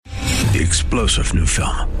The explosive new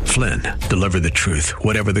film, Flynn, Deliver the Truth,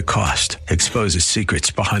 Whatever the Cost, exposes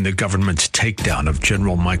secrets behind the government's takedown of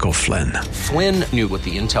General Michael Flynn. Flynn knew what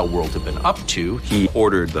the intel world had been up to. He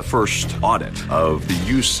ordered the first audit of the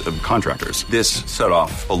use of contractors. This set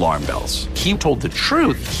off alarm bells. He told the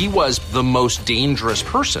truth. He was the most dangerous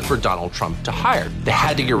person for Donald Trump to hire. They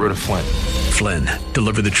had to get rid of Flynn. Flynn,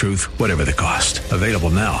 Deliver the Truth, Whatever the Cost. Available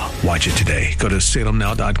now. Watch it today. Go to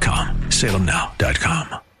salemnow.com.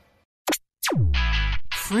 salemnow.com.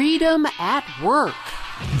 Freedom at work.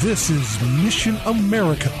 This is Mission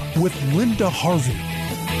America with Linda Harvey.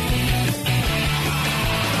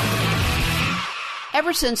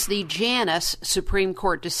 Ever since the Janus Supreme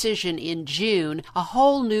Court decision in June, a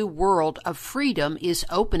whole new world of freedom is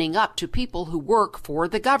opening up to people who work for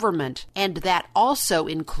the government. And that also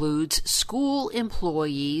includes school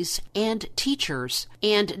employees and teachers.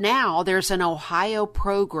 And now there's an Ohio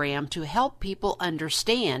program to help people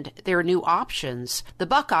understand their new options. The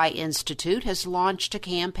Buckeye Institute has launched a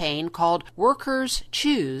campaign called Workers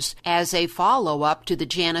Choose as a follow-up to the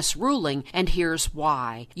Janus ruling, and here's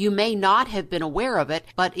why. You may not have been aware of it,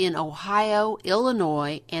 but in Ohio,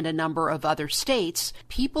 Illinois, and a number of other states,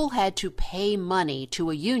 people had to pay money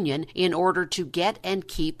to a union in order to get and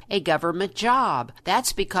keep a government job.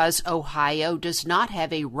 That's because Ohio does not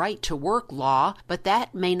have a right-to-work law, but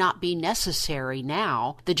that may not be necessary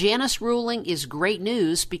now. The Janus ruling is great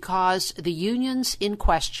news because the unions in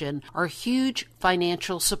question are huge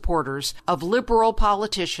financial supporters of liberal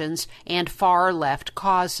politicians and far-left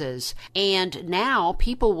causes. And now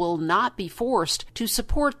people will not be forced to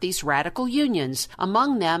support these radical unions.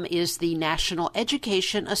 Among them is the National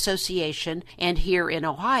Education Association, and here in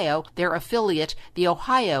Ohio, their affiliate, the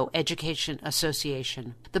Ohio Education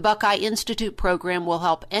Association. The Buckeye Institute program will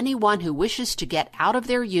help anyone who wishes to get out of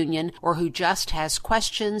their union or who just has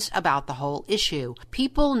questions about the whole issue.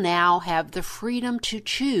 People now have the freedom to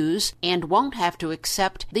choose and won't have to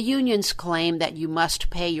accept the union's claim that you must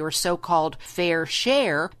pay your so-called fair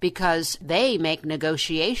share because they make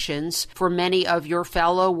negotiations for many of your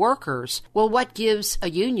fellow workers. Well, what gives a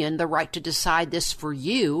union the right to decide this for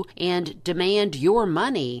you and demand your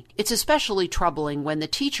money? It's especially troubling when the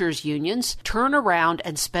teachers' unions turn around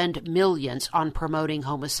and spend millions on promoting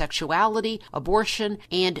homosexuality, abortion,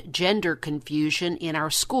 and gender confusion in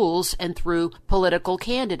our schools and through political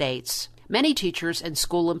candidates. Many teachers and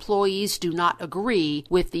school employees do not agree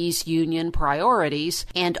with these union priorities,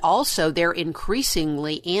 and also their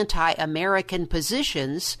increasingly anti-American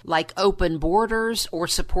positions like open borders or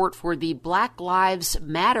support for the Black Lives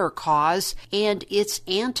Matter cause and its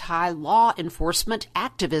anti-law enforcement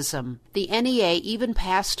activism. The NEA even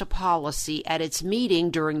passed a policy at its meeting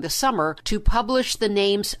during the summer to publish the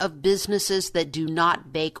names of businesses that do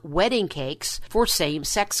not bake wedding cakes for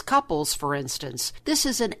same-sex couples, for instance. This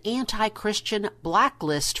is an anti-Christian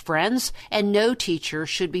blacklist, friends, and no teacher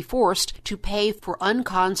should be forced to pay for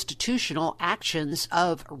unconstitutional actions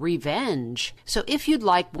of revenge. So if you'd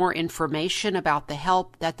like more information about the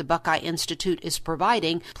help that the Buckeye Institute is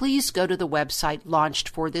providing, please go to the website launched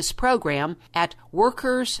for this program at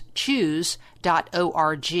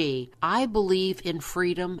workerschoose.org. I believe in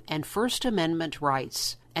freedom and First Amendment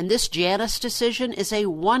rights. And this Janus decision is a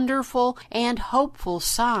wonderful and hopeful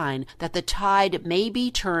sign that the tide may be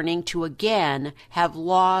turning to again have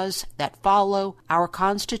laws that follow our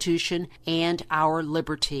Constitution and our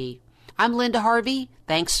liberty. I'm Linda Harvey.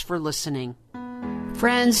 Thanks for listening.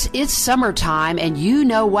 Friends, it's summertime, and you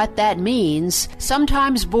know what that means.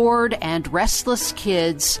 Sometimes bored and restless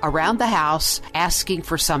kids around the house asking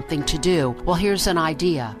for something to do. Well, here's an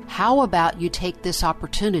idea. How about you take this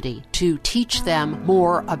opportunity to teach them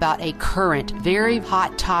more about a current, very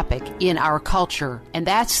hot topic in our culture, and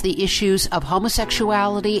that's the issues of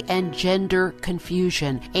homosexuality and gender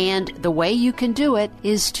confusion. And the way you can do it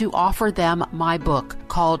is to offer them my book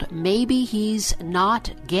called Maybe He's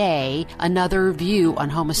Not Gay, Another View on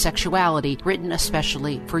Homosexuality, written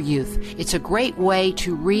especially for youth. It's a great way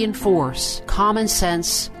to reinforce common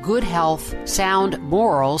sense, good health, sound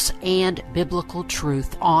morals, and biblical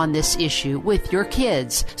truth on this issue with your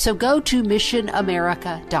kids. So go to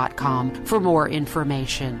missionamerica.com for more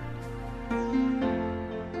information.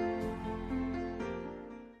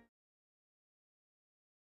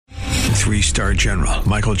 Three-star General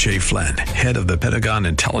Michael J. Flynn, head of the Pentagon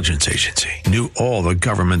Intelligence Agency, knew all the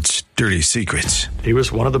government's dirty secrets. He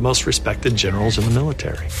was one of the most respected generals in the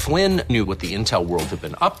military. Flynn knew what the intel world had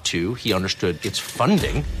been up to. He understood its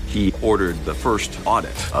funding. He ordered the first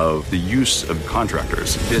audit of the use of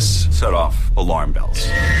contractors. This set off alarm bells.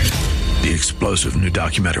 The explosive new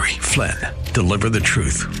documentary, Flynn, Deliver the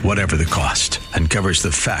Truth, Whatever the Cost, uncovers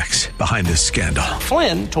the facts behind this scandal.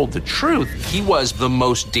 Flynn told the truth. He was the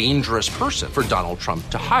most dangerous person for Donald Trump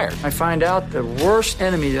to hire. I find out the worst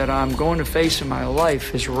enemy that I'm going to face in my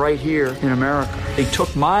life is right here in America. They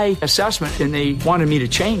took my assessment and they wanted me to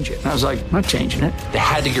change it. And I was like, I'm not changing it. They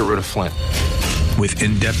had to get rid of Flynn. With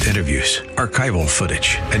in-depth interviews, archival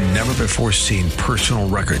footage, and never-before-seen personal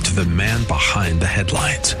records of the man behind the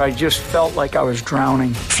headlines. I just felt like I was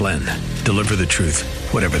drowning. Flynn, Deliver the Truth,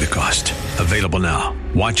 Whatever the Cost. Available now.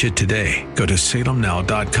 Watch it today. Go to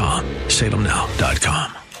salemnow.com.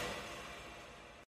 salemnow.com.